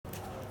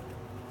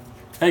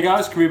Hey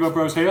guys, Karibo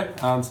Bros here,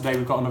 and today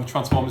we've got another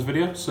Transformers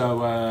video. So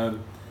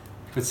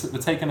we're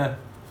taking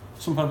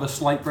some kind of a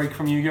slight break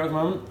from Yu-Gi-Oh at the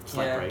moment.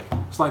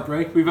 Slight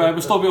break.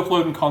 We'll still be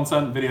uploading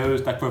content,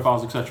 videos, deck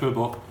profiles, etc.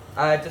 But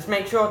just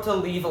make sure to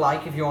leave a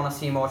like if you want to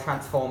see more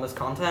Transformers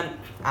content,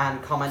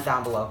 and comment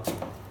down below.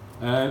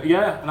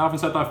 Yeah, and having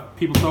said that, if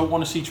people don't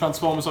want to see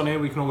Transformers on here,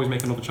 we can always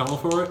make another channel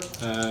for it.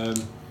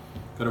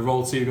 Got a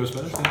roll to see who goes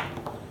first. Yeah.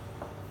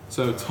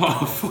 So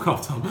Tom, fuck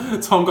off,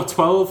 Tom. Tom got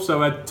 12.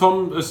 So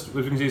Tom, as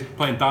you can see, is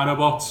playing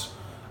Dinobots.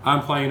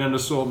 I'm playing an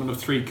assortment of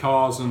 3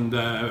 cars and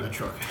a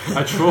truck.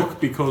 A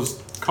truck,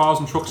 because cars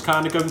and trucks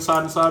kind of go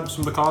side and side with some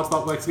of the cards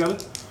that work together.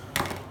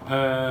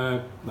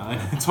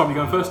 Tom, you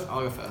going first?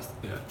 I'll go first.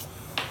 Yeah.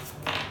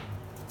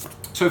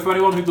 So for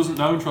anyone who doesn't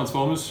know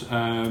Transformers,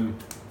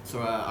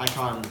 I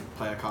can't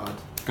play a card.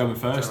 Going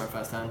first. During my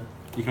first turn.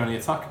 You can only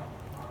attack.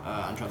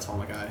 And transform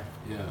a guy.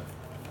 Yeah.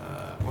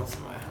 What's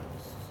in my hands?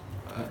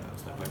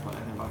 There's no point putting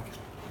anything back.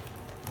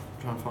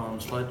 Transform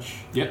Sledge.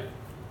 Yep.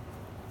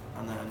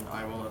 And then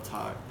I will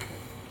attack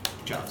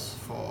Jazz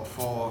for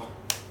 4,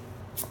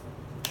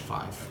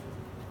 5.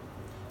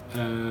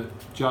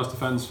 Jazz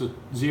defense for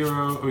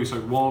 0. Oh,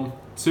 sorry, 1,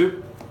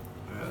 2.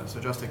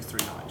 So Jazz takes 3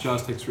 damage.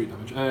 Jazz takes 3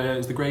 damage.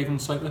 Is the Graven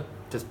slightly?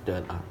 Just do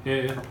it now.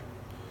 Yeah.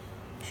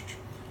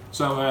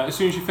 So as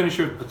soon as you finish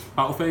your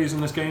battle phase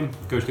in this game,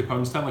 it goes to the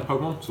opponent's turn like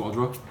Pokemon, so I'll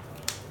draw.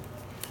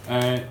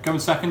 Going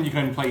second, you can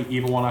only play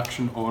either one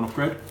action or an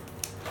upgrade.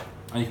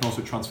 And you can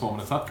also transform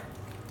and attack.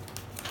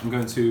 I'm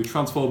going to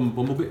transform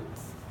Bumblebee.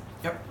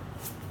 Yep.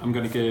 I'm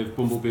going to give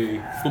Bumblebee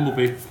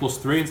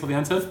 +3 until the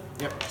end turn.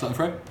 Yep. Is that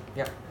fair?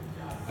 Yep.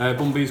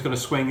 Bumblebee's going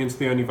to swing into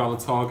the only valid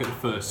target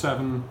for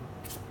 7,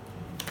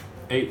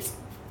 8,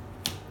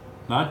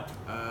 9.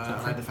 And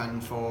I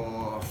defend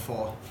for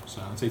 4.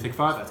 So you take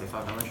 5. So I take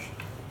 5 damage.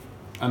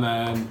 And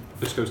then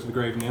this goes to the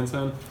grave in the end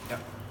turn. Yep.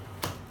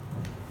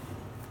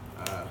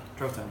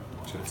 Draw 10. I'm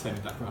just going to turn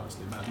it back around to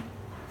the man.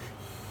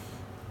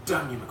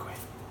 Damn you, McQueen.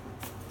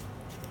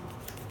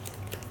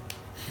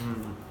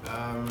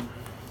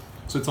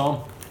 So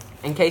Tom.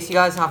 In case you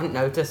guys haven't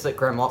noticed that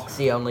Grimlock's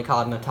the only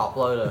card in the top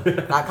loader,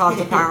 that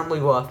card's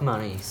apparently worth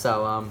money,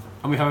 so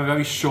And we have a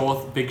very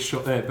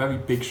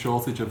big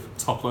shortage of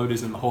top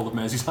loaders in the whole of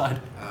Merseyside.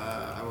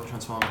 I will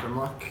transform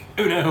Grimlock.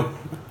 Oh no!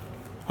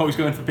 Always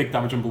going for big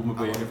damage on I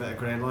Bumblebee. will give it a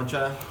grenade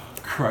launcher.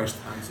 Christ.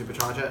 And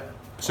supercharge it.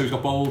 So he's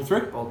got bold 3?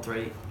 Bold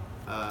 3.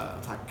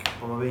 Attack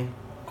Bumblebee.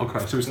 Okay,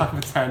 so he's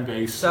attacking for 10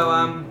 base. So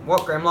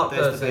what Grimlock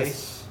There's does the is,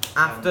 base.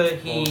 after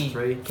he Bold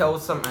 3.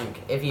 kills something,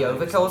 if he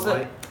overkills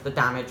it, the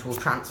damage will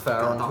transfer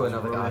onto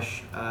another guy.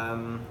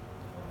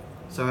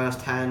 So he has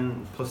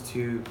 10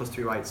 +2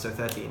 +3 whites, so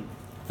 13.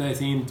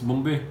 13 to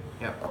Bumblebee.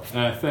 Yep.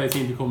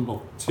 13 becomes,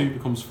 well, 2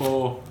 becomes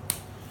 4.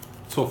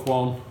 Tough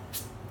 1.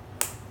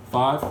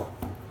 5.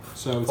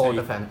 So 4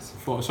 defense.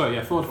 4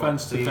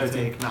 defense So to you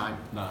 13. take 9.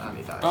 No. And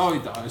he dies. Oh, he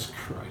dies.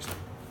 Christ.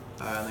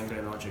 And then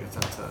grenade launcher gets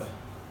sent to...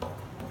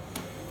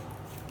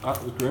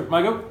 That was great.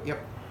 My go? Yep.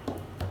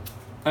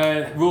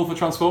 Rule for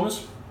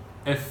Transformers.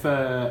 If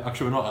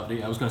actually we're not at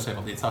the. I was going to say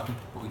about the attacking,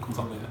 but we can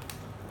come to that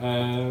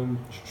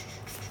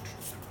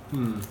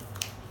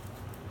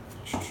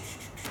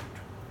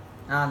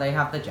later. They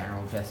have the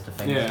general gist of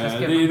things. Yeah, Just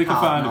give they them can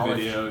card find knowledge.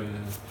 a video. Yeah.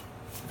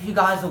 If you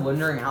guys are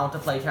wondering how to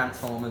play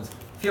Transformers,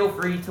 feel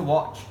free to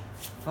watch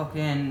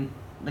fucking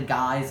the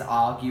guys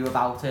argue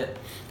about it.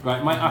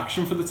 Right, my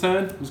action for the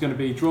turn is going to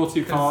be draw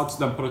 2 cards,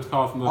 then put a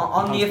card from the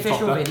on the hand to top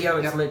official deck. video,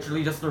 it's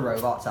literally just the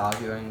robots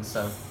arguing,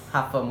 so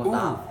have fun with Ooh,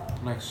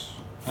 that. nice.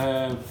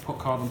 Put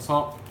card on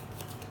top.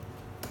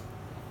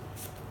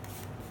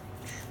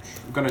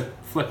 I'm going to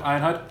flip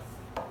Ironhide.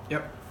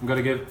 Yep. I'm going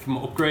to give, from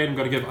upgrade, I'm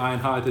going to give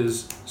Ironhide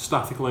his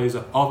static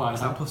laser of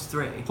Is that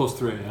Ironhide. +3?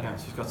 +3, yeah. Yeah,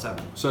 so he's got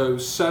 7. So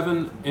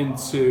 7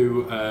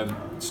 into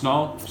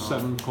Snarl,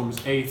 7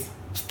 becomes 8.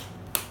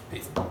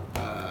 8.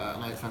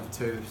 And I defend for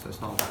 2, so it's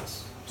not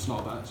dice.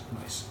 Snarl dies,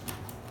 nice.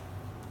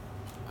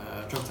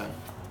 Draw 10.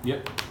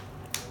 Yep.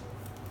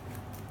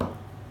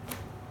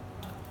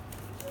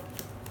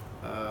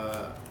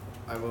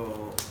 I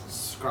will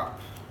scrap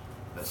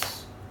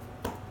this.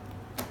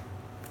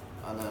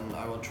 And then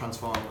I will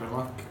transform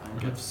Grimlock and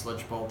give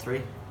Sludge Ball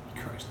 3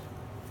 Christ.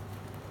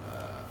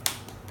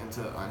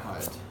 into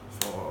Ironhide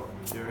for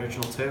the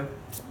original 2,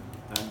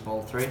 then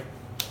Ball 3. And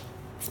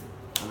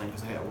then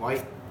because I hit a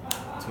white,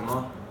 2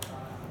 more.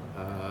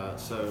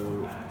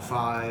 So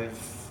 5,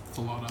 That's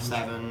a lot of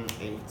damage.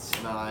 7,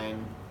 8,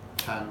 9,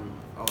 10,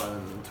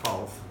 11,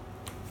 12.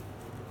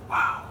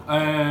 Wow.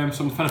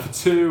 So I'm defending for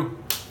 2,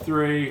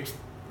 3,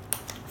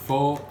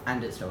 4.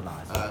 And it still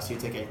dies. So you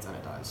take 8 and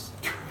it dies.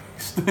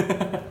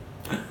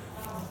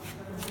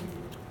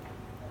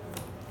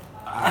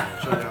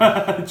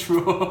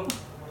 Draw.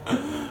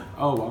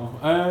 Oh wow.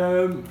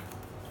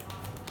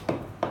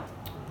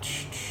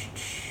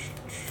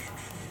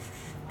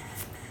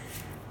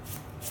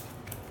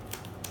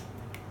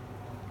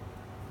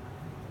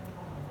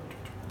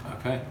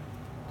 Okay.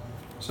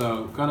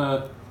 So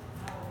gonna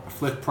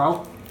flip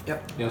Prowl.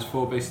 Yep. He has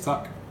 4 base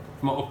attack.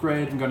 For my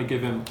upgrade, I'm gonna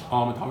give him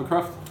Armored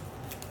Hovercraft.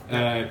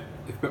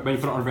 when you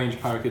put it on a ranged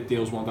character, it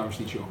deals 1 damage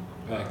to each of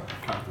your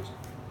characters.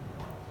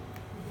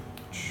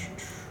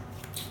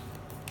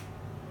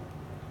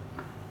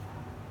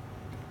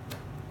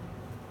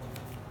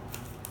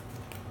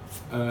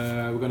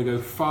 We're going to go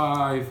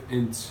 5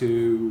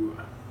 into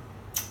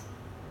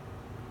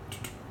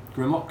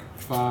Grimlock.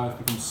 5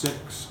 becomes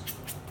 6.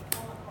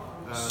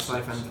 So I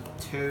defend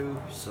 2,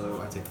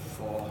 so I take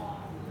 4.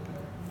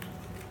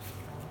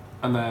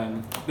 And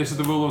then this is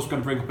the rule I was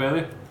going to bring up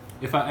earlier.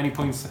 If at any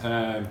point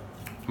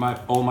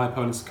all my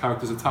opponent's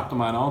characters are tapped and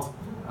mine aren't,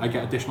 I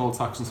get additional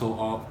attacks until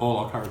all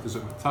our characters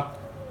are tapped.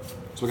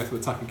 So I get to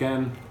attack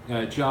again.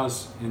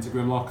 Jazz into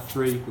Grimlock.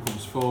 3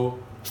 becomes 4.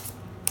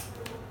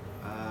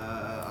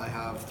 I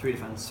have 3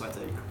 defense, so I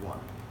take 1.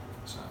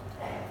 So,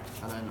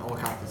 And then all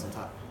characters on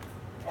tap.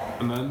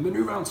 and then the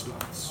new round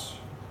starts.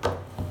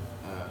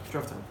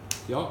 Draft turn.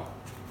 Yeah.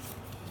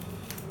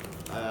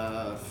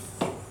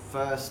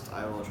 First,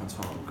 I will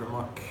transform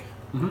Grimlock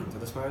into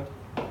this mode.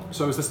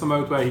 So is this the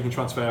mode where he can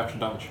transfer extra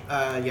damage?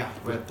 Yeah,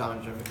 with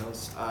damage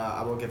because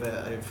I will give it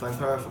a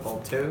flamethrower for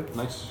bolt 2,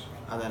 Nice.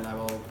 and then I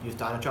will use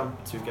Dino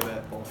Jump to give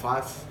it bolt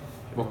 5.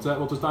 What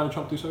does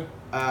Dinobot do, sorry?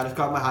 I've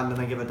got my hand and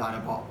then give a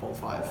Dinobot bolt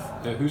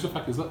 5. Whose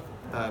effect is that?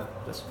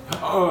 This.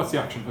 Oh, that's the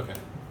action. Okay.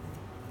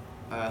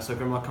 So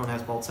Grimlock currently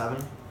has bolt 7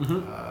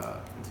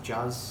 Mm-hmm. into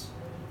Jazz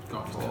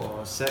God, he's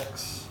for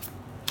 6.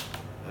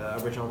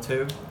 Original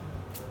 2.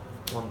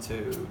 1,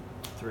 2,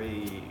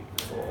 3,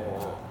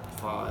 4,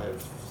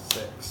 5,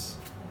 6,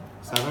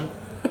 7.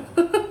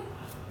 And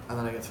then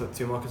I get to put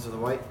 2 more because of the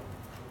white.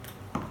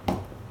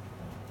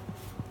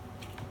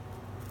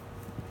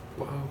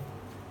 Wow.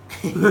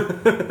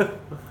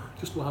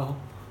 Just wow.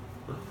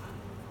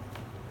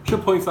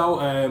 Should point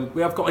out,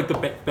 we have got like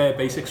the bare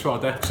basics for our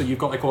deck, so you've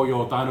got like all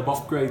your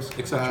Dinobot upgrades,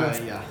 etc.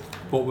 Yeah.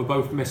 But we're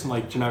both missing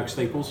like generic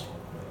staples.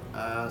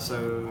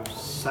 So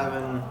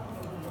 7,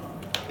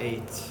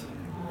 8,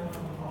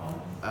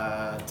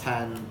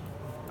 10,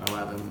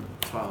 11,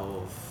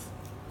 12,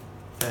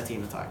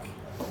 13 attack.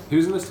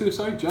 Who's in this too,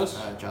 sorry? Jazz?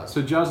 Jazz.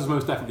 So Jazz is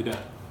most definitely dead.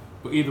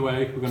 But either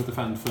way, we're going to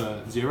defend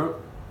for 0.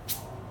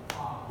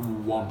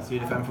 1. So you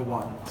defend for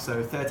 1.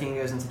 So 13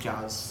 goes into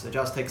Jazz. So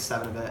Jazz takes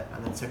 7 of it,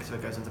 and then 6 of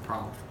it goes into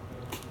Prowl.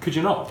 Could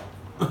you not?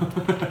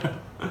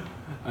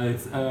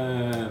 It's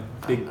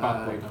big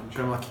bad boy damage.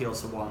 Grimlock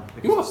heals for 1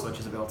 because What? of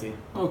Sludge's ability.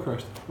 Oh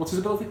Christ. What's his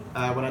ability?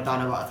 When a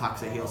Dinobot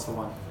attacks, it heals for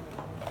 1.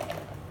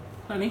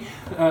 Honey.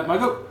 My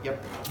go.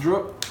 Yep.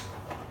 Draw.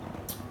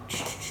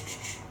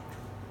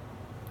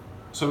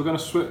 So we're going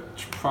to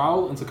switch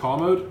Prowl into car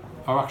mode.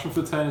 Our action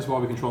for the turn is while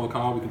we control the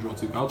car, we can draw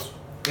 2 cards.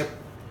 Yep.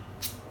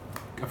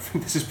 I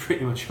think this is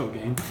pretty much your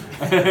game.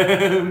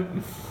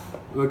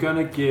 We're going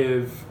to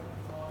give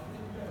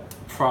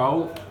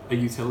Prowl a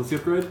utility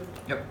upgrade.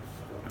 Yep.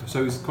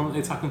 So he's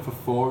currently attacking for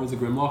 4 as a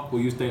Grimlock.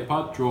 We'll use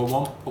Datapad, draw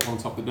 1, put 1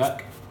 on top of the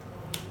deck.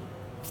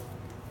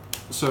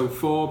 So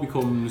 4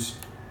 becomes,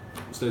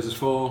 stays as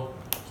 4,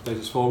 stays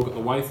as 4, we've got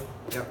the white.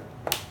 Yep.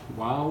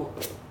 Wow.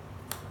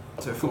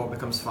 So 4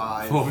 becomes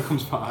 5. 4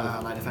 becomes 5.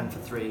 And I defend for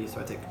 3, so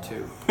I take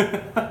 2.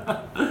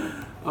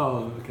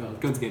 Oh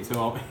god, going to game 2,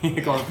 aren't we?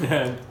 Go on,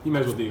 yeah, you may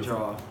as well do it.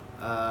 Draw.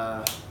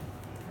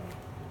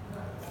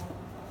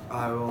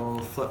 I will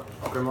flip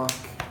Grimlock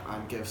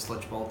and give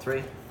Sludge Ball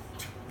 3.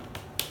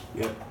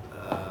 Yep.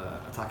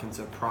 Attack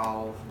into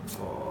Prowl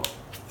for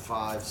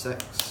 5,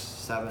 6,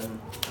 7,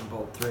 and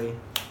Bolt 3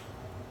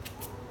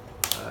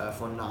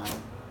 for 9.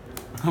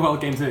 Well,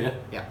 game 2, yeah?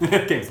 Yeah.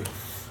 Game 2.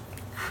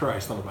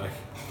 Christ on the back.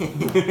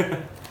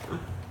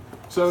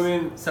 So, I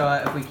mean... So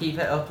if we keep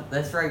it up at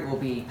this rate, we'll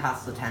be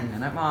past the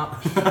 10-minute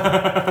mark.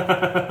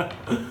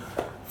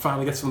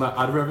 Finally get some of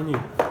that ad revenue.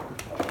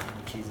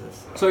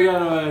 Jesus. So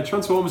yeah,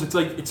 Transformers,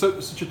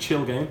 such a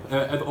chill game.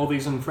 Are all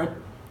these in frame?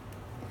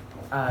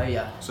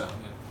 Yeah. So, yeah.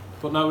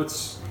 But no,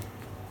 it's...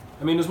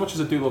 I mean, as much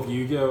as I do love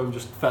Yu-Gi-Oh!, I'm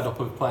just fed up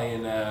of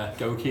playing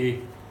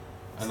Goki.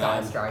 And Sky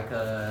then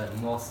Striker,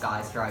 more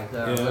Sky Striker,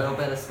 a Yeah. little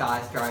bit of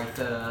Sky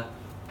Striker.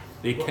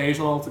 the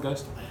occasional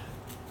Altergeist.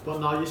 But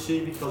now you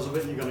see, because of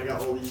it, you're gonna get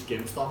all these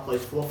game stuff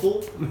like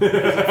Fluffle.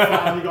 Because it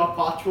finally got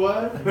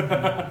patchwork.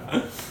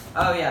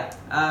 Oh yeah,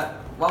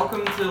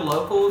 welcome to the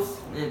locals.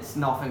 It's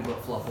nothing but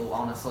Fluffle,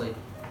 honestly.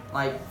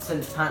 Like,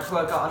 since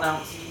Patchwork got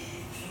announced.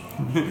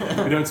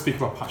 We don't speak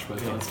about Patchwork.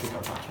 We don't speak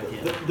about Patchwork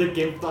yet. The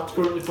game that's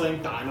currently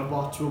playing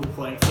Dinobots will be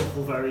playing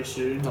Fluffle very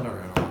soon. Don't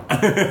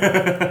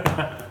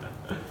know.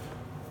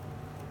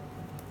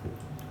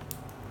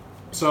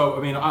 So,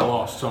 I mean, I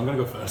lost, so I'm going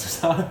to go first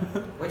this time.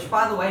 Which,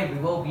 by the way, we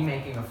will be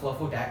making a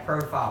Fluffle deck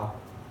profile.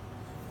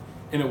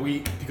 In a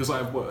week, because I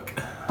have work.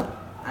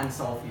 And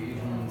Soul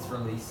Fusion's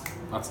release.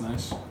 That's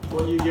nice.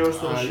 Well, Yu-Gi-Oh!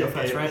 Still you shit got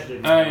first, game, right? which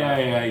didn't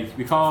Hey,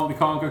 we can't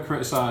go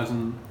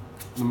criticising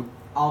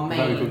Our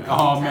main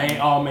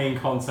our main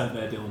content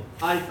there, Dylan.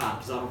 I can't,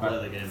 because I don't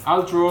play the game.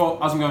 I'll draw,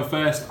 as I'm going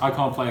first, I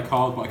can't play a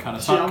card, but I can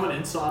See, I'm attack. an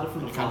insider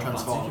from the You can't Final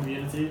Fantasy transform.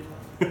 community.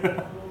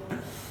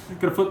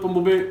 Gonna flip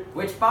Bumblebee.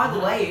 Which, by the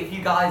way, if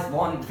you guys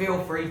want,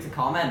 feel free to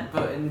comment.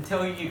 But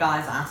until you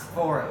guys ask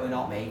for it, we're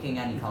not making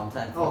any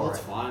content Oh, for that's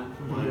it. fine.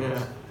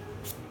 Yeah.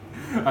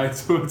 Alright,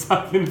 so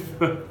attacking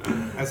for.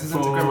 This is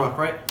into Grimlock,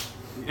 right?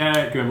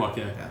 Yeah, Grimlock,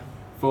 yeah. Yeah.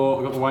 4,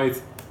 I got the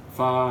white.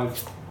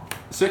 5,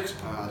 6.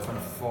 It's on a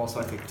 4, so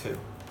I take 2.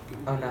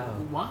 Oh no.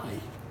 Why?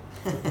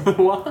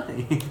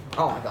 Why?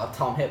 Oh my god,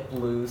 Tom hit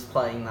blues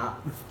playing that.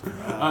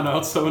 I know,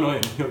 it's so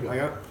annoying. I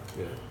go.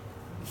 Yeah.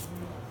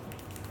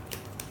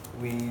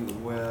 We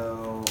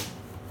will.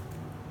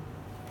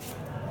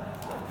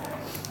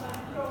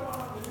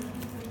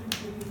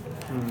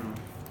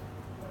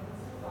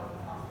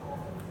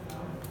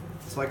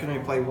 So I can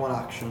only play one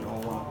action or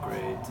one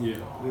upgrade. Yeah.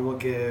 We will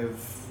give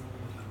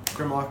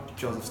Grimlock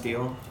Jaws of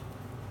Steel,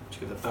 which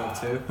gives a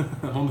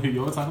 4/2. I wonder who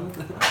you're attacking.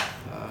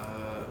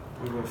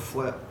 We will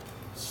flip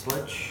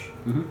Slitch,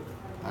 Mm-hmm.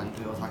 and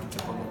we will attack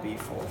into Bumblebee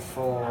for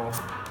 4,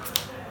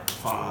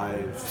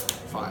 5,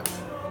 5.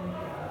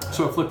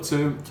 So I flip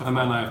 2, and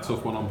then I have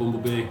tough 1 on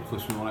Bumblebee,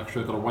 flips me 1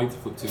 extra, got a white to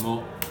flip 2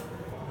 more.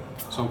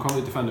 So I'm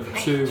currently defending for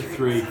 2,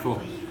 3,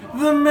 4.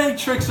 The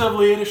Matrix of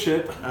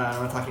Leadership!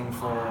 I'm attacking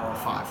for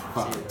 5,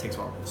 Five. so it takes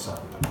 1.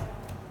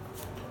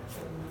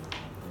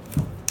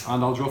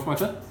 And I'll draw for my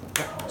turn.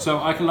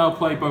 So I can now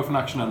play both an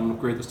action and an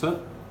upgrade this turn.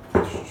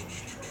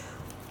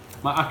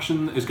 My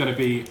action is going to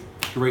be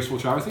Graceful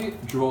Charity,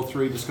 draw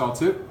 3, discard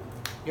 2.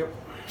 Yep.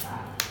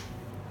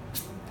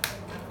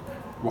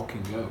 What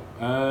can go?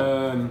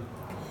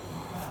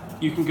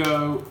 You can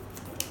go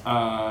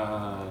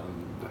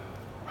and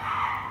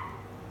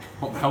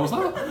what the hell was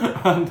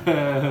that?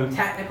 And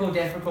Technical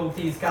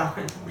difficulties,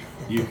 guys.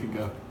 you can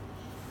go.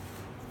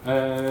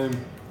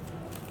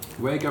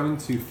 We're going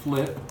to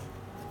flip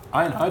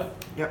Ironhide.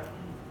 Yep.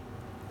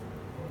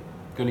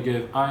 Going to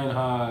give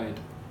Ironhide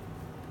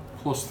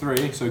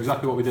 +3, so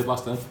exactly what we did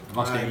last game.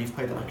 You've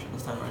played an action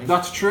this time already.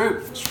 That's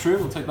true. It's true.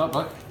 We'll take that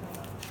back.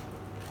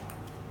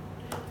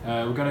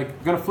 We're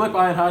gonna flip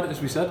Ironhide as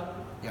we said.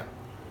 Yeah.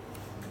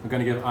 We're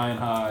gonna give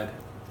Ironhide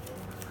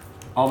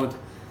Armored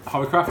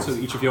Hovercraft, so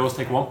each of yours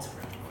take 1.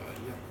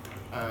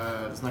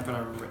 It's not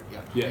gonna.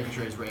 Yeah. Making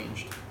sure he's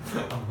ranged.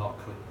 I'm not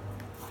clear.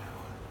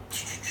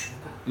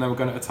 And then we're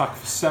gonna attack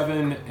for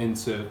 7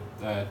 into.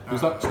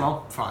 Who's that?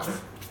 Small?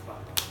 5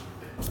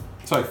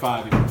 Sorry,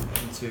 5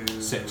 into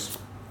 6.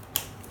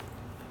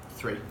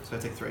 3. So I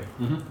take 3.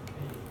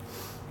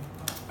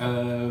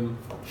 Mm-hmm.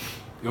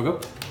 You'll go.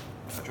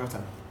 Draw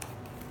 10.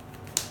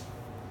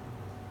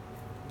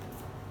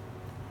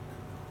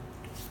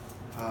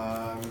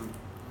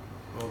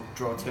 We'll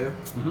draw 2,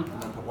 Mm-hmm.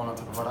 and then put 1 on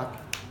top of our deck.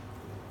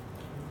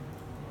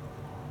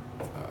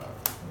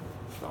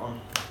 That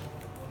one.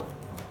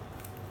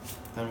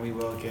 Then we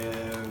will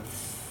give.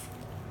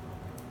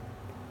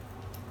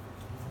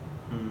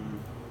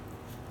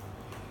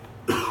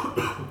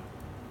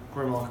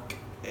 Grimlock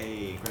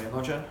a Grave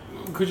Launcher,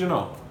 Could you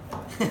not?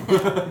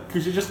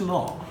 Could you just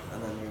not?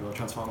 and then we will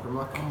transform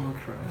Grimlock. Oh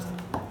Christ.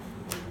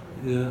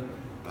 Yeah.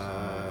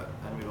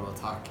 And we will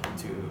attack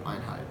into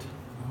Ironhide.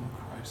 Oh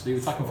Christ. So you're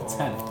attacking for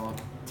 10?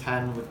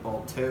 10 with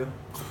Bolt 2.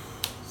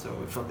 So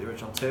we flip the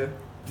original 2,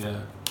 Yeah.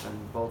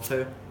 and Bolt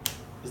 2.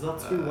 Is that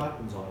 2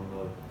 weapons on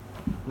the?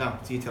 No,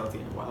 it's utility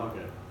and a weapon.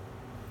 Okay.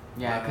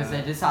 Yeah, because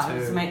they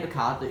decided to 2. make the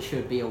card that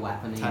should be a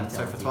weapon. 10,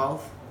 so for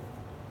 12.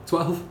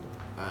 12.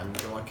 And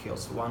Grimlock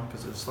heals for 1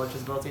 because of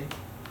Sludge's ability.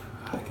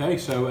 Okay,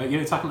 so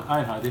you're attacking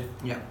Ironhide,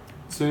 yeah? Yeah.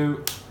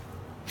 2,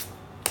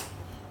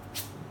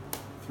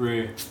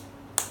 3.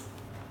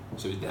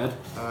 So he's dead.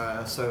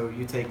 So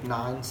you take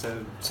 9,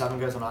 so 7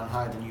 goes on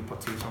Ironhide, and you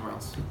put 2 somewhere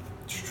else.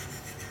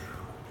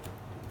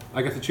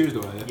 I get to choose,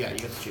 do I? Yeah, you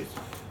get to choose.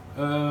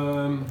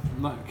 In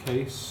that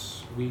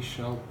case, we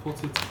shall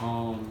put it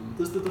on.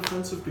 Does the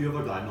defense of the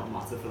other guy not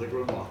matter for the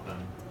Grimlock then?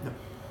 No.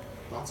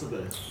 That's a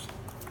bit.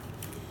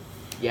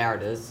 Yeah,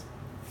 it is.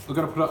 We're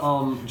gonna put it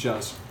on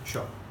Jazz.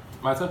 Sure.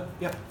 My turn?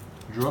 Yep.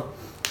 Draw.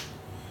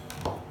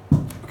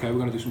 Okay, we're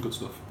gonna do some good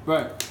stuff.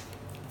 Right,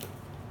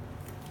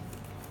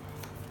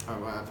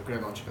 Oh, the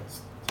Grave Launcher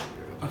goes.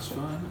 that's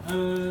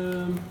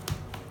fine.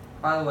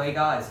 By the way,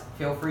 guys,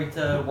 feel free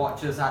to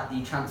watch us at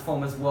the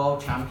Transformers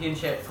World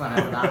Championships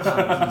whenever that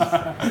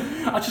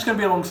happens. I'm just gonna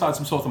be alongside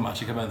some sort of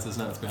magic event,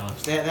 isn't it? To be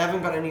honest, They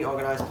haven't got any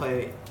organised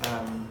play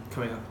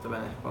coming up at the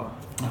minute, but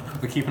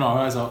we're keeping our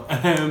eyes out.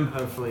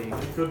 hopefully.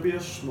 It could be a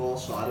small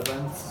side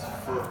event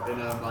in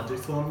a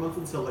Magic tournament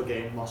until the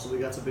game possibly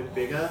gets a bit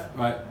bigger.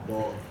 Right,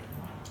 But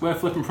we're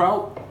flipping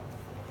Prowl.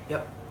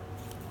 Yep.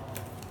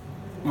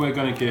 We're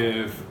gonna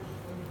give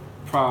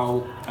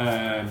Prowl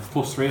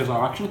 +3 as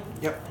our action.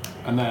 Yep.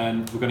 And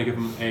then we're going to give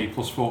him a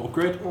 +4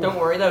 upgrade. Don't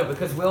worry though,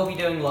 because we'll be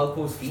doing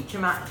locals feature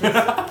matches.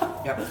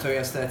 Yep. So he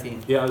has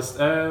 13. Yeah, it's,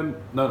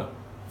 no.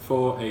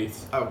 4, 8,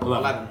 Oh,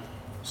 11.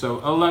 So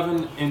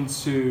 11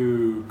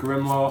 into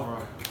Grimlock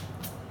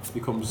Right.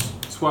 becomes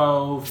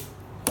 12,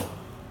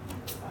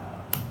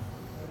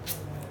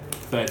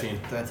 13.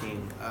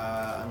 13.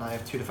 And I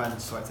have 2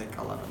 defense, so I take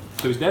 11.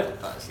 So he's dead?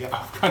 That is, yeah.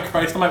 Oh,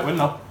 Christ, I might win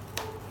now.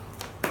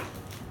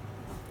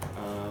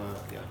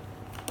 Yeah.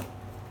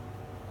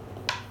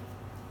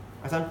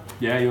 My turn?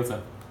 Yeah, your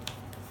turn.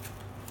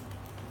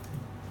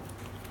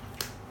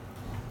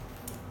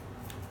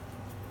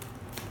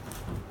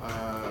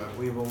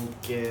 We will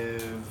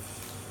give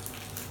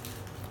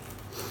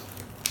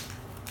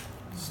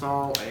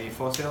Snarl, a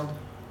force field.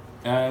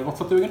 What's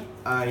that do again?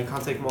 He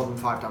can't take more than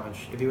 5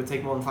 damage. If he would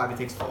take more than 5, he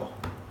takes 4.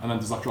 And then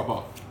does that drop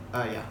off?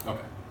 Yeah. Okay.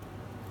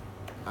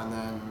 And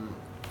then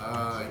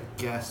I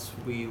guess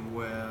we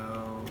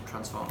will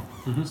transform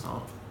Mhm.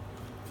 Snarl.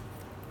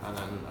 And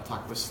then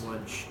attack with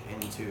Sludge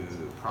into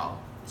Prowl.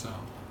 So.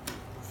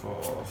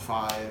 For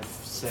 5,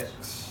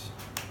 6,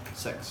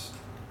 6.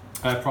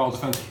 Prowl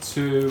defense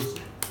 2,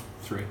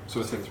 3. So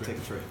it's take 3. Take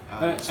 3.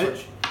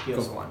 Sludge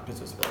heals go. 1 because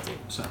of his ability.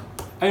 So,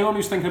 anyone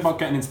who's thinking about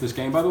getting into this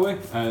game, by the way,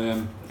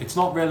 it's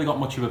not really got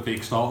much of a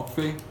big startup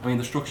fee. I mean,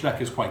 the structure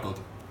deck is quite good.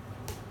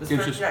 The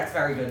Gives structure deck's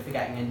very good for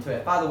getting into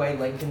it. By the way,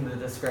 link in the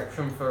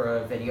description for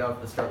a video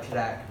of the structure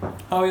deck.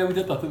 Oh yeah, we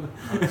did that, didn't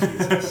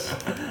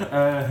we?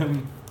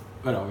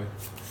 Where are we?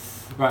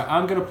 Right,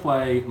 I'm going to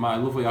play my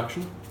lovely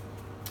action.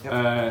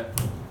 Yep.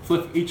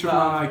 Flip each of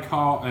my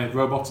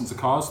robots into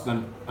cars,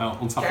 then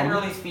untap them.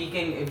 Generally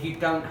speaking, if you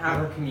don't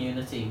have a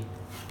community,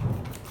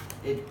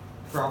 it's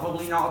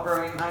probably not a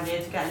brilliant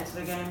idea to get into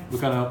the game. We're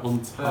going to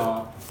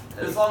untap.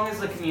 As long as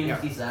the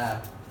community's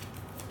there,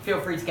 feel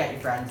free to get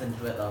your friends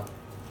into it though.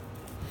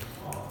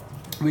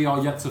 We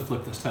are yet to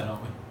flip this 10,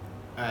 aren't we?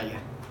 Yeah.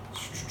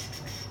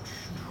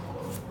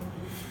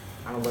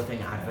 I'm a living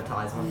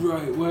advertisement.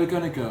 Right, we're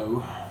going to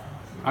go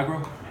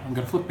aggro. I'm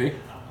going to flip B.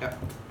 Yep.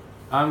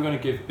 I'm going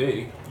to give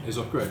B his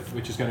upgrade,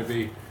 which is going to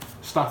be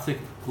static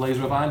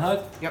laser of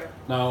Ironhide. Yep.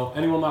 Now,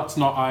 anyone that's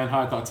not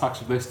Ironhide that attacks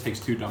with this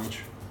takes 2 damage.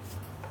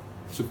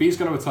 So B's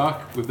going to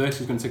attack with this.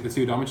 He's going to take the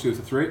 2 damage, 2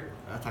 to 3.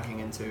 Attacking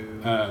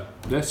into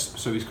This.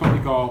 So he's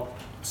currently got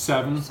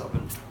 7 attack.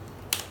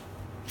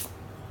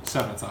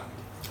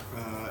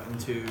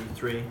 into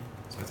 3,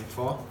 so I take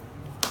 4.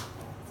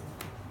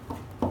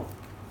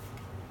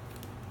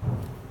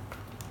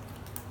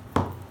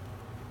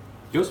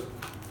 Yours?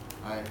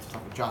 I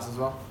attack with Jazz as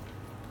well.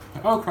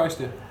 Oh Christ,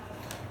 yeah.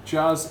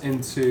 Jazz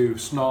into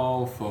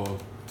Snarl for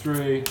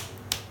 3.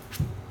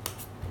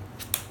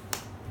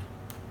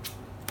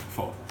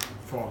 4.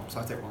 4, so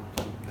I take 1.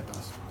 It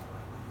does.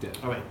 Yeah.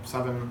 Oh wait,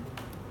 7.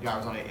 Yeah, I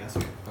was on 8, yes.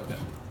 Okay. Yeah.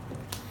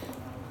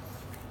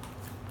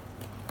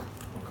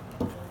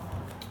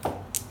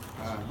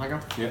 I go.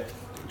 Yeah.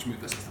 Which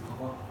move this?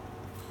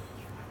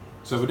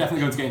 So we're definitely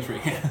going to game 3.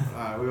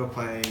 We will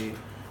play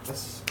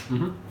this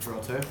Mhm. for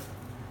roll 2.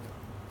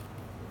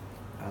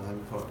 And then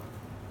put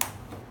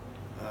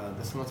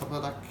this on the top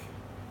of the deck.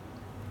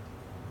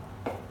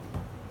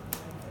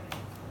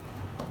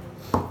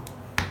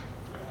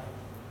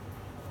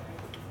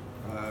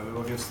 We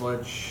will give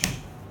Sludge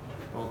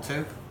roll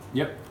 2.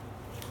 Yep.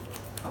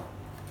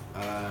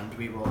 And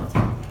we will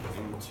attack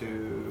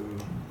into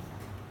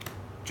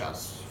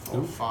Jazz for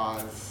Ooh.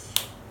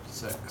 5,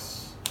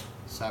 6,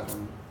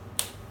 7.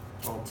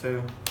 Roll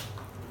 2.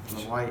 And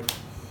the white.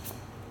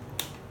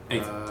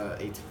 8.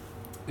 8.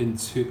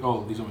 Into.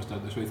 Oh, he's almost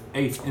done this with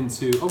 8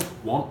 into. Oh,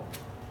 1.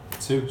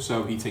 2.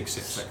 So he takes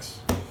 6. 6.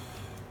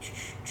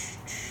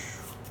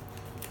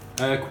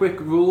 Quick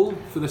rule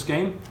for this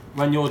game: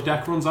 when your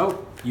deck runs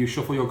out, you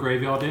shuffle your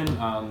graveyard in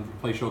and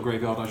replace your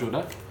graveyard as your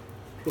deck.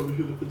 Probably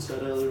should have been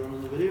said earlier on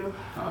in the video.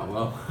 Oh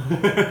well.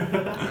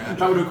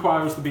 That would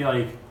require us to be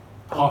like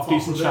half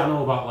decent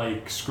channel about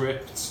like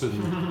scripts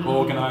and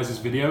organises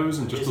videos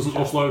and just doesn't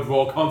upload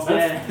raw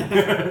content.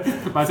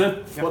 My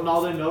turn. But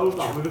now they know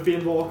that with it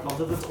being raw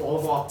content, it's all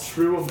of our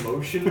true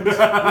emotions. We get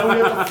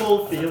the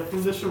full feel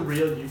from this from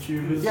real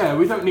YouTubers. Yeah,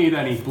 we don't need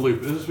any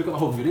bloopers. We've got the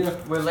whole video.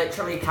 We're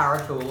literally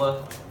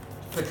Caratula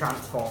for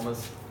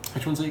Transformers.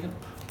 Which one's Egan?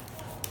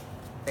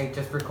 They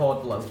just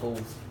record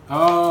locals.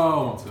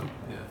 Oh, one, 2.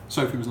 Yeah.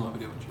 Sophie was in that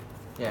video, wasn't she?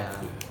 Yeah.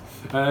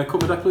 Cut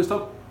my deck, please,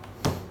 Tom.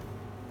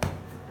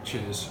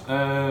 Cheers.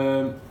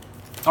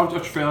 I've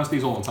just realised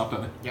these all on tap,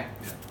 don't they? Yeah.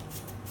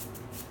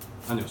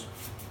 And yours.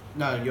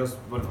 No, yours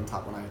would have on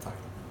tap when I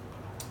attacked.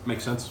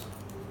 Makes sense.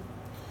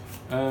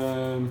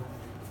 We're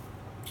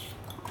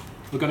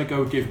going to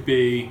go give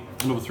B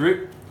another 3.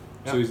 So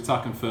Yep. he's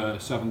attacking for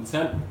 7,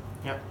 10.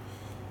 Yep.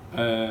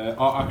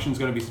 Our action's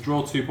going to be to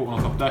draw 2, put 1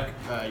 on top of deck.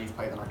 You've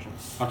played an action.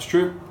 That's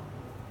true.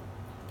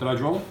 Did I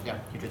draw one? Yeah,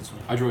 you did this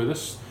one. I drew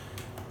this.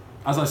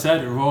 As I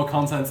said, raw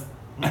content.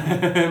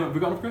 Have we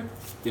got an upgrade?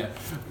 Yeah.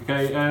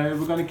 Okay,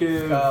 we're going to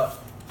give...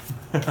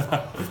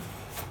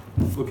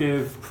 we'll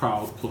give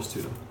Proud +2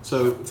 then.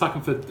 So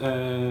attacking for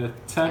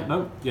 10,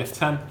 no? Yeah,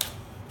 10.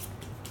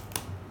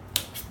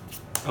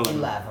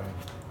 11.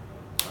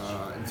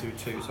 Into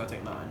 2, so I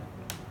take 9.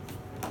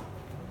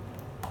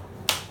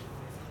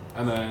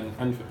 And then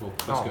anything, well,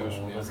 let's go. There's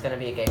Yeah. going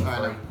to be a game 3.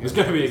 There's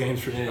going to be a game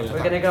 3. We're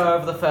going to go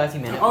over the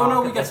 30-minute Oh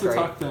no, mark we at get this to rate.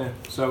 attack there.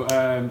 So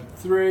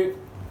 3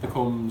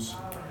 becomes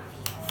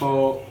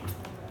 4.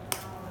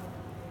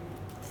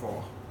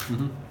 4.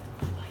 Mm-hmm.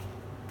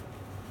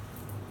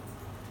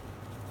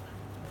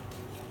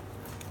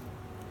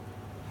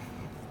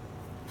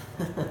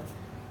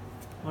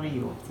 What are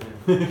you up to?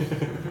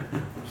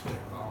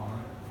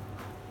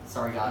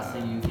 Sorry guys, the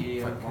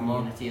Yu-Gi-Oh Like one more.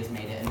 community has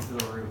made it into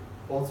the room.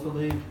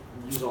 Ultimately,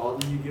 you are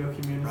the Yu-Gi-Oh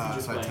community.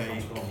 Just So I playing take.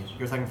 Transformers.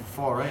 You're attacking for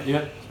 4, right?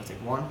 Yeah. So I take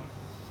 1.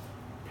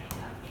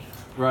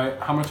 Right,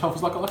 how much health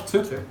has that got left?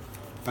 2. 2.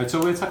 Right, so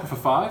we're attacking for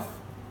 5.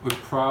 with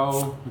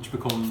Prowl, which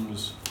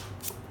becomes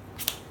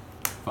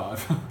 5.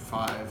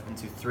 5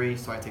 into 3,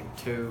 so I take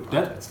 2.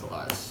 Dead. And it still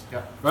dies.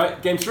 Yeah.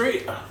 Right, game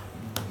 3.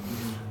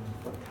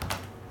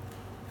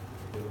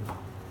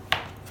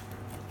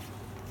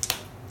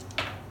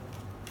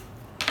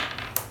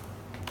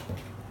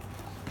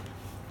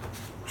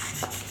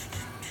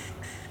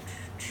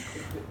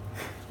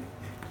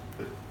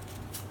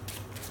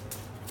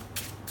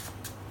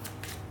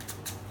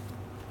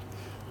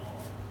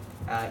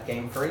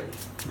 Game 3. Yeah,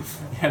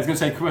 I was going to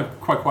say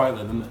quite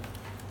quietly, didn't it?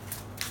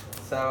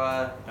 So,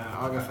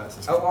 I'll go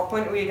first. at what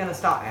point are we going to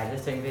start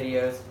editing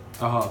videos?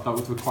 Oh, that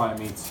would require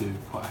me to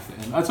put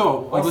effort in. I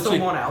thought, Or literally,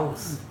 someone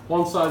else?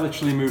 once I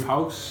literally move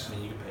house, I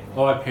mean, you can pay me.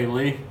 or I pay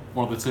Lee,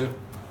 one of the two.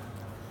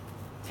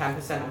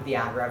 10% of the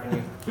ad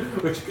revenue.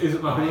 Which is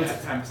at the Oh, moment.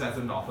 yeah, 10%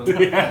 of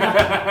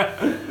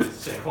nothing.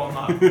 Sick one,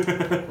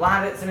 man.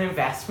 Lad, it's an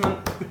investment.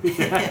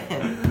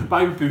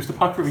 Buy a booster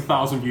pack for every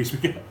 1,000 views we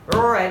get. We're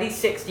already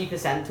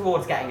 60%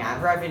 towards getting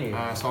ad revenue.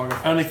 So I'll go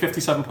first. Only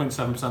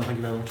 57.7%, thank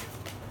you very much.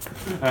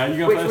 You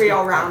go Which first. we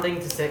are rounding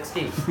to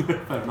 60.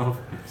 Fair enough.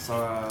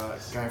 So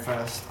going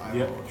first, I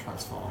Yep. will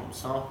transform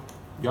Snarl,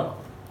 Yeah.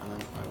 and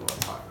then I will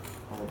attack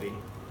Wallaby.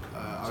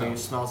 I'll So-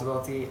 use Snarl's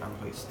ability and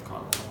place the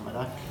card on my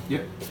deck.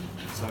 Yep.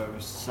 So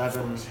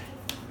 7,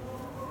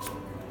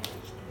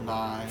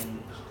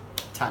 9,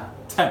 10.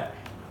 10.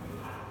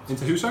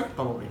 Into who, sorry?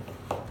 Bumblebee.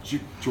 Do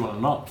you want to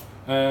not?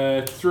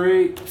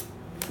 3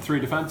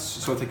 defense,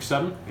 so I take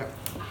 7. Yep.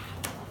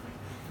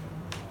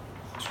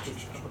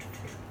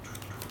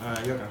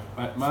 You go.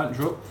 Right, man,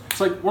 draw. It's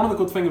like one of the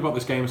good things about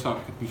this game is that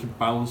you can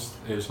balance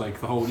is like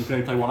the whole you can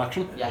only play one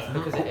action. Yes,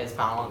 because it is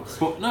balanced.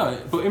 But no,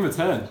 but in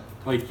return,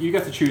 like you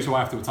get to choose who I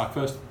have to attack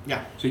first.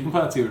 Yeah. So you can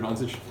play that to your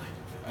advantage.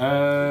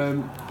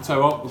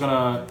 So what, we're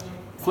gonna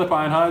flip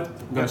Ironhide.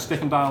 I'm gonna stick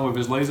him down with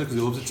his laser because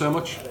he loves it so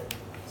much.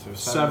 So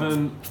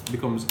 7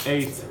 becomes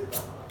 8.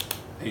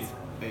 8.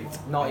 8.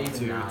 Not even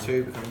 2, 9.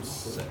 2 becomes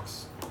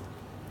 6.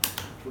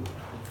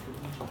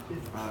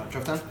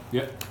 Draft 10.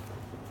 Yep.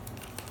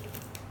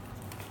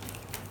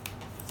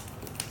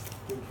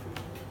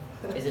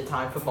 Is it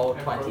time for bold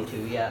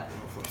 22 yet?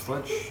 Flip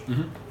Sledge.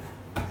 Mhm.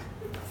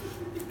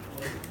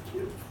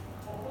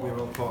 We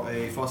will put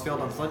a force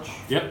field on Sledge.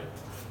 Yep.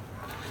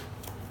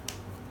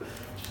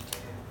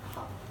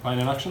 Playing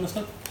in action this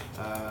time?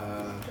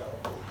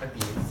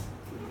 Abuse.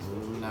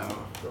 No.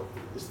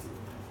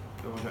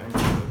 We'll go into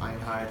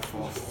Ironhide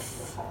for.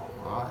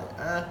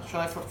 Should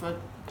I flip for?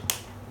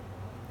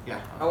 Yeah.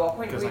 At what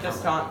point do because we I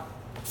just can't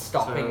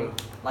start stopping,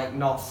 like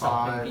not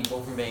stopping 5,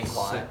 people from being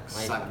quiet?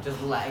 6, Like 7.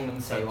 just letting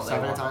them say what they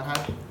 7 want.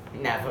 into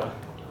Ironhide. Never.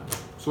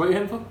 So what are you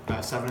hitting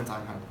for? 7 into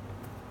Ironhide.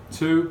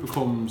 2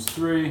 becomes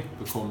 3,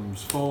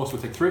 becomes 4, so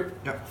we take 3.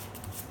 Yep.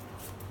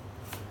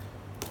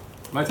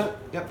 My turn?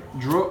 Yep.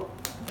 Draw.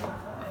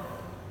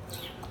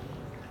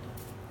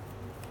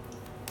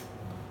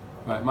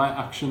 Right, my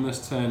action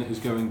this turn is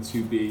going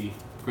to be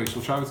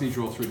Graceful Charity,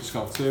 draw 3,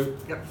 discard 2.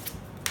 Yep.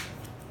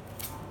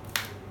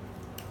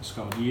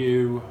 Discard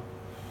you.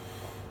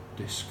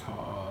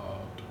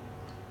 Discard.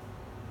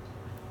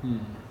 Got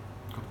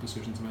a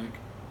decision to make.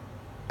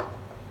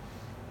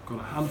 Got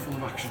a handful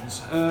of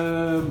actions.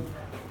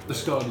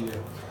 Discard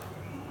you.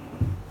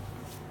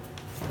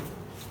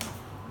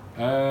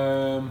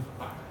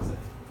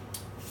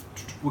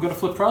 We're going to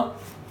flip Prowl.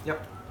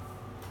 Yep.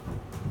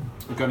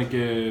 We're going to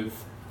give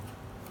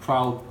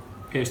Prowl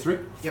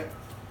PS3. Yep.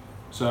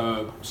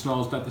 So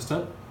Snarl's dead this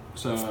turn.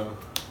 So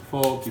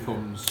 4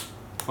 becomes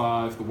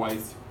 5, the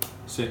white,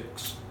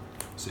 6,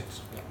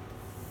 6. Yeah.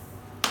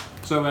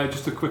 So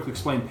just to quickly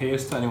explain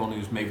Pierce to anyone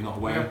who's maybe not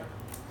aware.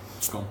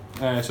 Go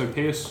on. So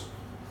Pierce,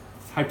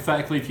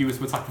 hypothetically, if you were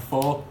to attack for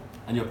 4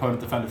 and your opponent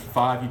defended for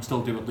 5, you'd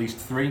still do at least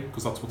 3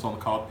 because that's what's on the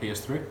card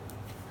PS3.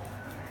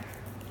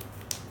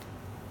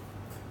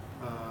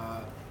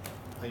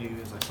 I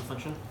use extra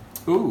function.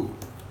 Ooh.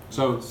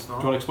 So do Snarl.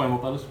 you want to explain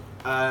what that is?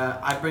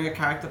 I bring a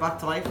character back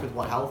to life with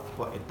 1 health,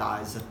 but it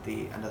dies at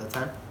the end of the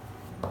turn.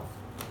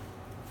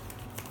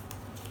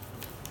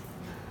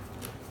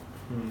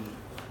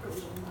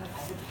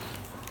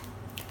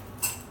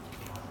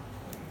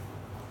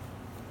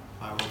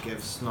 I will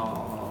give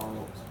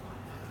Snarl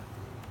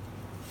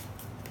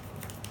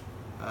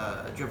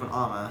driven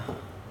armor.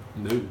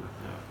 No.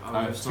 I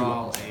will give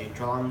Snarl a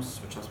draw arms,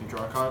 which lets me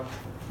draw a card.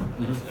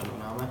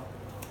 Driven armor.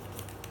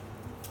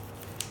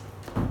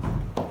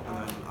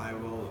 And then I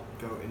will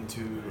go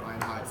into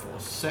Ironhide for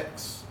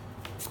 6,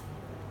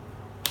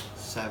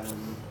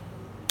 7,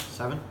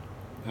 7.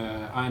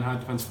 Ironhide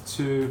defense for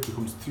 2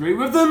 becomes 3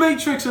 with the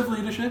Matrix of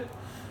Leadership.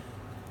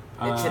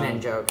 It's an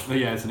in-joke. Oh,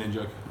 yeah, it's an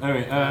in-joke.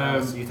 Anyway,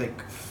 So you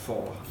take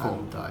 4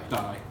 and die.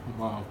 Die.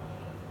 Wow.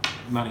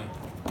 Many.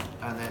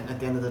 And then at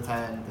the end of the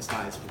turn, this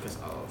dies because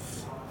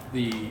of.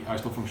 The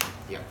idle function.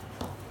 Yeah.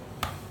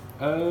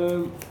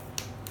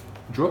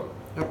 Draw.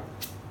 Yep.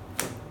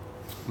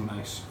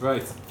 Nice.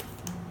 Right.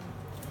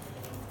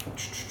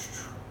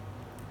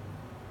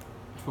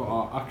 For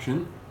our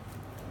action.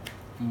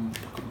 I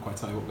couldn't quite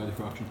tell you what we're ready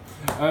for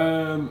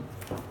action.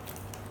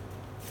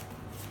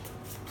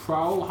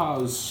 Prowl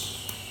has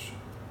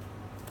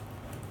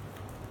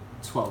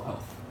 12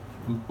 health.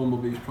 And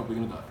Bumblebee's probably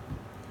going to die.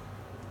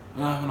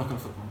 We're not going to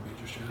flip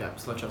Bumblebee just yet. Yeah,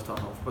 Sludge has 12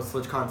 health, but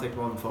Sludge can't take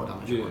more than 4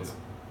 damage Yeah. at once.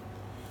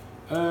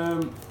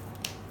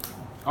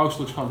 Oh,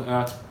 Sludge can't.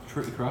 That's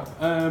pretty crap.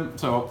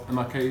 So in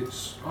that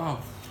case, I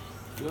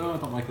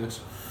don't like this.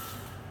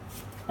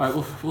 Alright,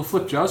 we'll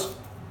flip Jazz.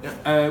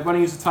 Yeah. When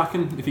he's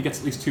attacking, if he gets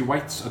at least 2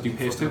 whites, I do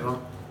Pierce 2.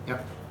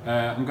 Yep.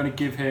 I'm going to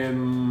give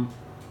him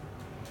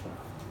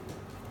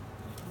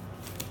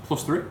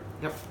 +3.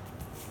 Yep.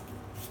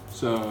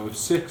 So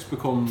 6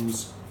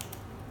 becomes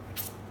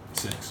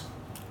 6.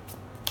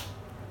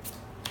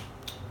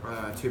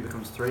 2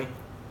 becomes 3.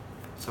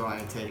 So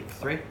I take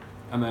 3.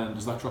 And then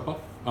does that drop off?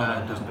 Oh, no,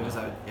 it doesn't. because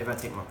if I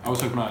take more. I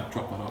was hoping I'd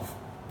drop that off.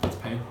 That's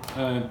pain.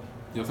 The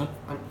other thing?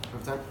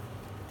 Over 10.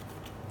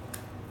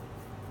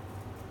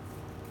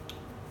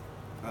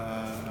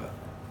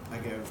 I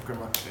give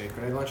Grimlock a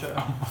grenade launcher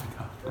Oh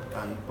my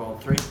god. and ball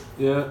 3.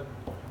 Yeah, And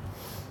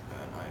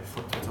I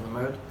flip to the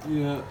mode.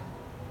 yeah.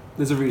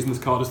 There's a reason this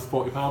card is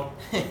 £40.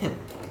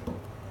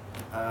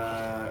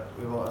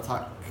 We will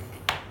attack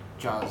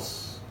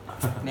Jazz.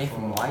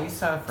 Nathan, why are you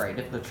so afraid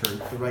of the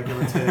truth? The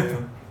regular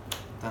 2,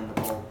 then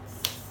the ball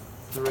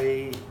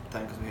 3,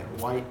 then because we hit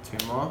white,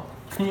 2 more.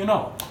 Can you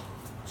not?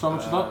 So how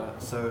much is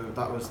that? So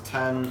that was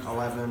 10,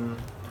 11,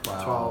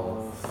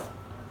 12,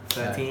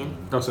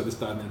 13. Oh, so this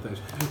died in the thing.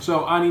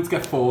 So I need to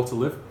get 4 to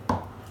live.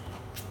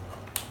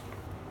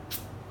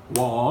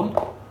 1.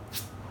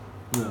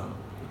 No.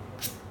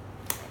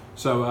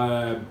 So,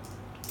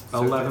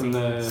 11 15.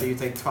 there. So you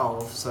take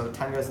 12, so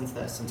 10 goes into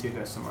this and 2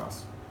 goes somewhere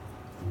else.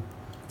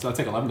 So I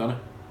take 11, don't I?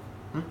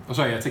 Oh,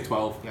 sorry, yeah, I take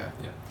 12. Yeah.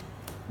 Yeah.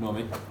 No,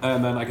 me.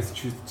 And then I get to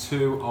choose the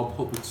 2. I'll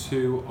put the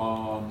 2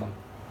 on.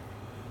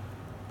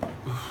 I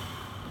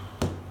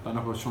don't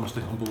know if I was trying to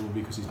stick on Bumblebee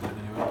because he's dead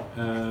anyway.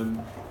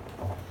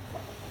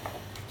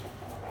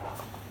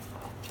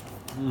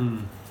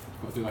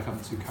 Got to do like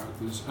having 2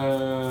 characters.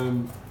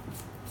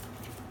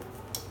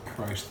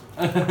 Christ.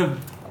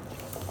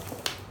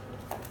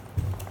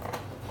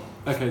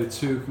 Okay, the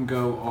 2 can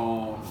go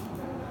on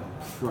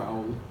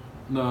Prowl.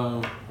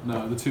 No,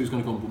 the 2's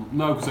going to go on Bumblebee.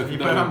 No, because You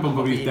put it on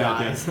Bumblebee's Bumblebee,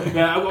 dead. dies.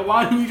 Yeah,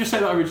 why didn't you just say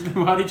that originally?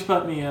 Why did you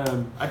let me? I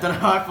don't know,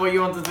 I thought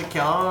you wanted to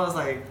kill him, I was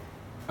like...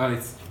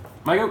 Alright,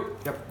 my go.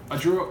 Yep. I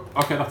drew.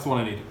 Okay, that's the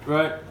one I need.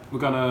 Right, we're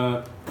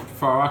gonna,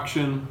 for our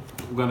action,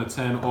 we're gonna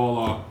turn all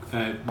our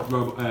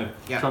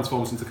Yep.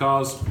 Transformers into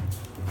cars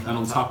and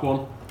untap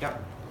one.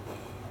 Yep.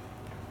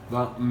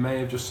 That may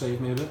have just saved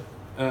me a bit.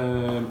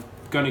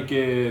 Gonna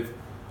give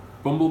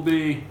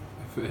Bumblebee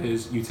for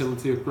his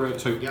utility upgrade.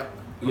 So Yep.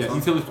 yeah, +1.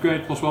 utility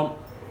upgrade +1.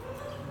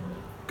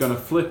 Gonna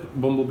flip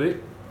Bumblebee.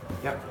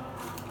 Yep.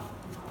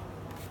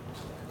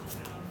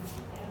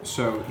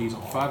 So he's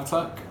on 5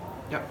 attack.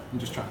 Yep. I'm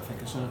just trying to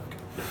think a sec.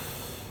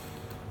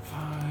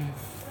 5,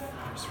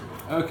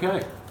 3.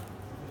 Okay.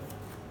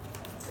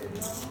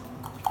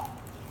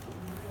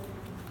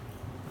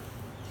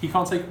 He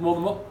can't take more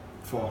than what?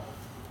 4.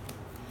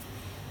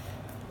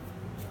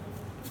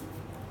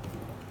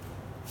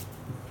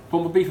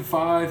 Bumblebee for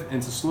 5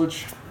 into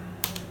Sludge.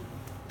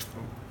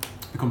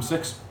 Becomes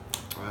 6.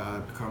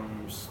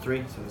 Becomes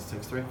 3, so this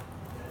takes 3.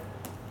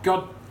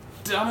 God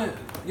damn it!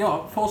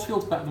 Yeah, Force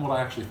Field's better than what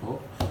I actually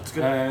thought. It's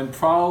good.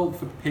 Prowl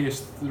for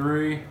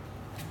PS3.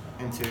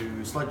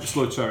 Into Sludge.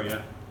 Sludge, sorry,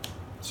 yeah.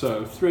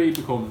 So 3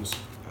 becomes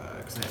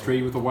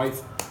 3 with a white.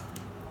 Is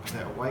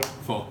it a white?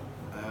 4.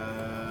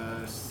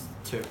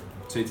 2.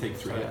 So you take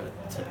 3. So, yeah,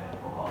 2.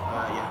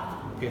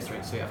 Yeah.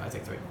 PS3, so yeah, I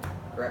take 3.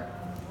 Right.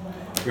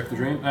 Rip the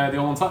Dream. The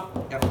all on tap.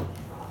 Yep.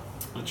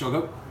 Let's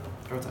go.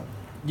 Go time.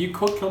 You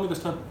could kill me this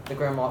time. The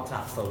Grimlock's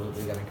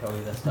absolutely gonna kill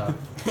you this time.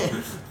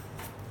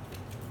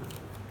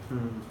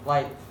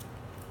 Like,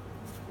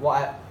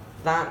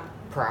 that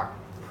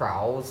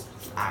Prowl's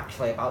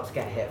actually about to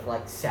get hit for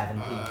like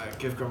 70.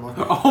 Give Grimlock.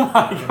 Oh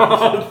my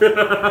god!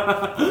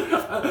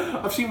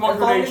 I've seen one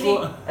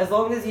grenade. As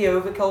long as he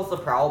overkills the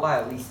Prowl by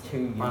at least 2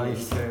 units. At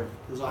least 2.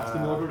 There's actually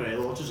more grenade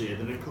launchers here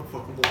than it could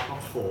fucking block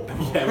off 4. Yeah,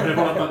 but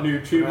everyone had that new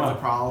tube, Go to man.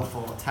 Prowl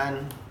for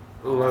 10.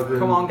 11.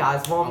 Come on,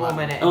 guys, one more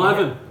minute.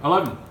 11.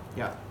 11.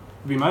 Yeah.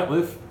 We might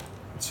live.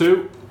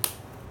 2.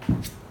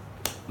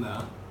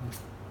 No.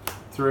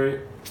 3.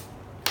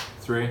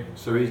 3.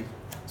 So we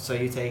So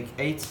you take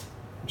 8.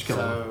 just kill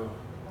him. So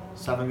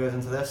 7 goes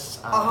into this.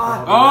 And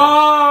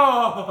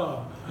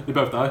Oh! You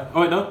both die.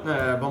 Oh wait, no.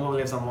 Bumblebee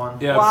lives on 1.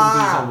 Yeah,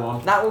 Bumblebee's on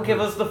 1. That will give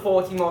us the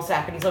 40 more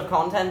seconds of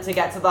content to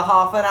get to the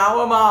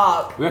half-an-hour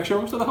mark. We actually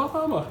almost at the half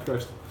hour mark.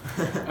 Christ.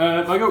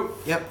 I go.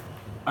 Yep.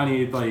 I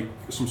need like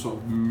some sort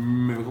of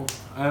miracle.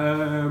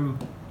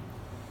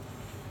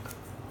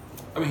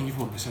 I mean, you've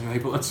won this anyway,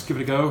 but let's give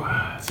it a go.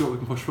 See what we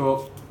can push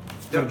for.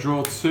 Gonna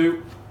draw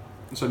 2,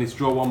 so I need to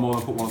draw 1 more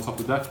and put 1 on top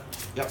of the deck.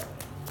 Yep.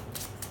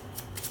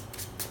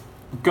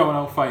 Going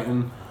out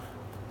fighting.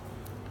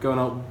 Going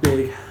out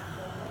big.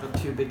 The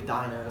 2 big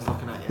dinos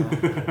looking at you.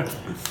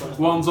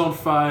 1's on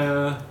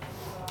fire.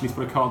 Need to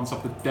put a card on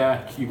top of the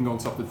deck. You can go on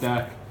top of the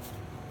deck.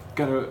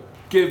 Gonna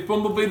give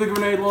Bumblebee the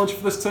grenade launcher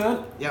for this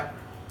turn. Yep.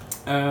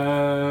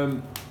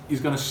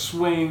 He's gonna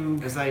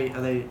swing. Are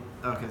they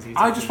Okay, so you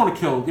I take just two. want to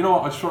kill. You know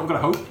what? I'm gonna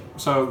hope.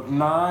 So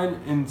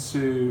 9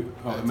 into.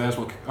 Oh, I may as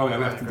well. Oh yeah,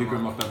 we have to do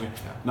Grimlock, don't we?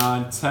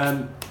 9,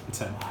 10,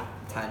 10.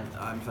 10.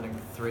 I'm putting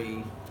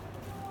 3.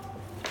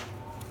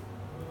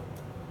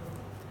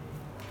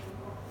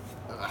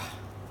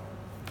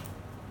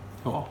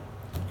 Come on.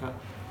 Okay.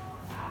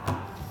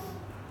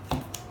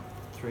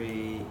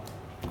 3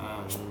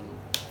 and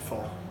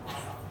 4.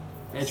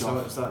 Edge So on.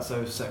 it's that,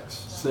 so 6.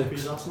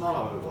 6. That's not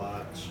how it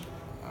works.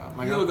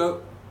 My You go.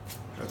 go.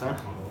 Go time.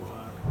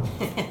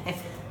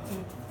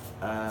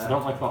 I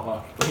don't like that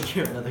laugh. We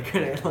do another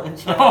grenade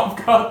launcher. Oh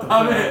god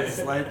damn it!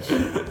 Sledge.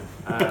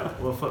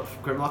 We'll put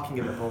Grimlock and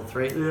give it ball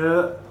 3.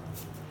 Yeah.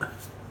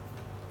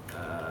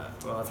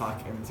 We'll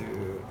attack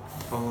into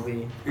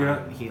Bumblebee.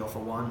 Yeah. And heal for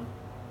 1.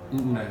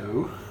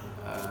 No.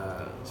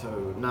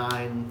 So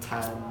 9,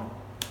 10,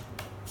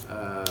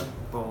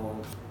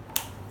 ball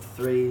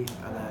 3,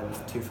 and then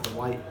 2 for the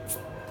white.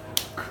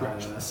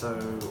 So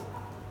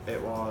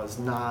it was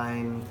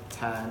 9,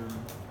 10,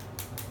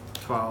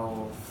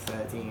 12,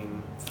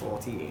 13,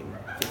 14,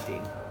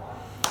 15.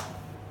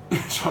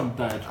 I'm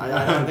dead.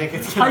 I don't think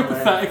it's gonna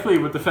Hypothetically,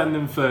 we're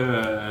defending for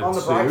On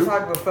the bright 2.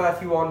 side, we're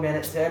 31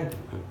 minutes in.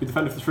 We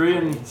defended for 3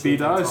 and B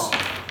dies.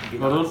 B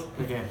Well dies. done.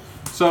 Okay.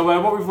 So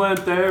what we've learned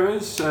there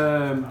is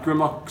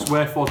Grimlock's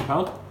worth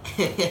 £40.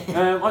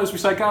 Like we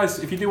said, guys,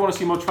 if you do want to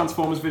see more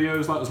Transformers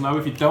videos, let us know.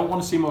 If you don't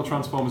want to see more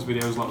Transformers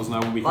videos, let us know.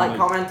 And we can Like,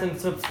 comment, and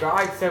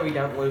subscribe so we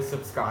don't lose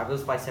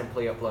subscribers by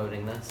simply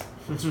uploading this.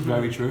 It's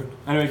very true.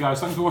 Anyway, guys,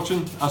 thanks for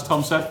watching. As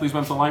Tom said, please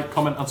remember to like,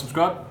 comment, and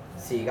subscribe.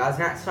 See you guys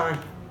next time.